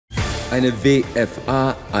Eine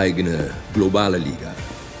WFA-eigene globale Liga,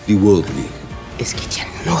 die World League. Es geht ja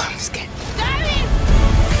nur ums Geld.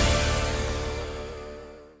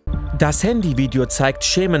 Das Handyvideo zeigt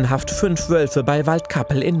schemenhaft 5 Wölfe bei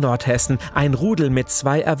Waldkappel in Nordhessen. Ein Rudel mit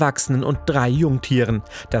 2 Erwachsenen und 3 Jungtieren.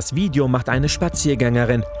 Das Video macht eine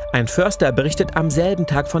Spaziergängerin. Ein Förster berichtet am selben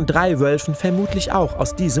Tag von 3 Wölfen, vermutlich auch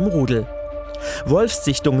aus diesem Rudel.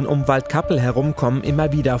 Wolfssichtungen um Waldkappel herum kommen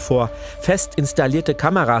immer wieder vor. Fest installierte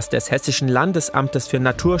Kameras des Hessischen Landesamtes für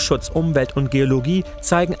Naturschutz, Umwelt und Geologie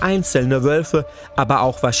zeigen einzelne Wölfe, aber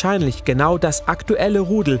auch wahrscheinlich genau das aktuelle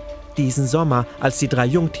Rudel diesen Sommer, als die 3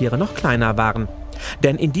 Jungtiere noch kleiner waren.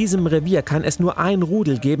 Denn in diesem Revier kann es nur ein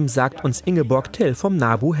Rudel geben, sagt uns Ingeborg Till vom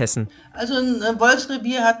NABU Hessen. Also ein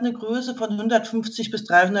Wolfsrevier hat eine Größe von 150 bis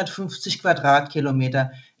 350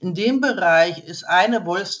 Quadratkilometer. In dem Bereich ist eine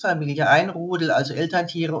Wolfsfamilie, ein Rudel, also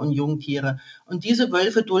Elterntiere und Jungtiere. Und diese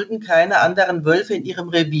Wölfe dulden keine anderen Wölfe in ihrem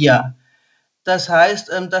Revier. Das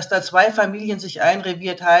heißt, dass da 2 Familien sich ein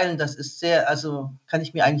Revier teilen, das ist kann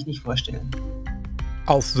ich mir eigentlich nicht vorstellen.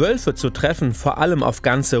 Auf Wölfe zu treffen, vor allem auf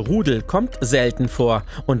ganze Rudel, kommt selten vor.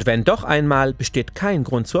 Und wenn doch einmal, besteht kein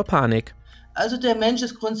Grund zur Panik. Also der Mensch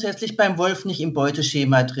ist grundsätzlich beim Wolf nicht im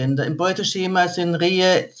Beuteschema drin. Im Beuteschema sind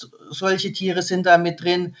Rehe, solche Tiere sind da mit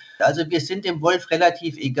drin. Also wir sind dem Wolf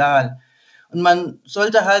relativ egal. Und man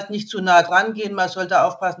sollte halt nicht zu nah dran gehen, man sollte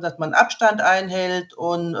aufpassen, dass man Abstand einhält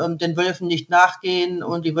und den Wölfen nicht nachgehen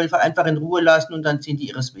und die Wölfe einfach in Ruhe lassen und dann ziehen die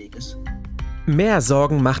ihres Weges. Mehr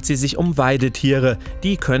Sorgen macht sie sich um Weidetiere.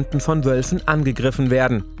 Die könnten von Wölfen angegriffen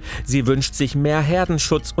werden. Sie wünscht sich mehr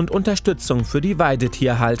Herdenschutz und Unterstützung für die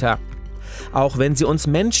Weidetierhalter. Auch wenn sie uns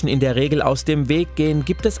Menschen in der Regel aus dem Weg gehen,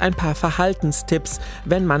 gibt es ein paar Verhaltenstipps,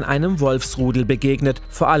 wenn man einem Wolfsrudel begegnet,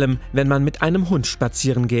 vor allem wenn man mit einem Hund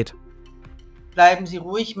spazieren geht. Bleiben Sie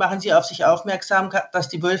ruhig, machen Sie auf sich aufmerksam, dass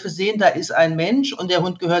die Wölfe sehen, da ist ein Mensch und der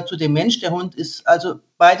Hund gehört zu dem Mensch. Der Hund ist also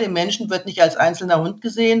bei dem Menschen, wird nicht als einzelner Hund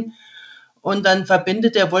gesehen. Und dann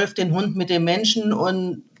verbindet der Wolf den Hund mit dem Menschen.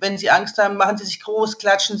 Und wenn Sie Angst haben, machen Sie sich groß,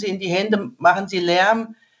 klatschen Sie in die Hände, machen Sie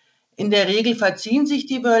Lärm. In der Regel verziehen sich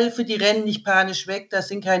die Wölfe, die rennen nicht panisch weg. Das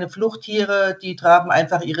sind keine Fluchttiere, die traben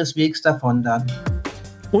einfach ihres Wegs davon dann.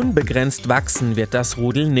 Unbegrenzt wachsen wird das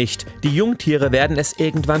Rudel nicht. Die Jungtiere werden es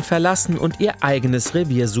irgendwann verlassen und ihr eigenes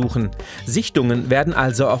Revier suchen. Sichtungen werden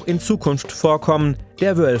also auch in Zukunft vorkommen,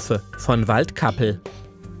 der Wölfe von Waldkappel.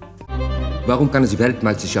 Warum kann es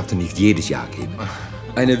Weltmeisterschaften nicht jedes Jahr geben?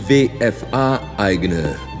 Eine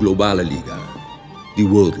WFA-eigene globale Liga, die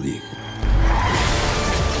World League.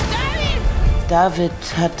 David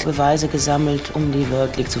hat Beweise gesammelt, um die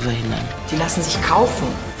World League zu verhindern. Die lassen sich kaufen.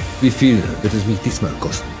 Wie viel wird es mich diesmal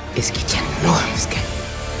kosten? Es geht ja nur ums Geld.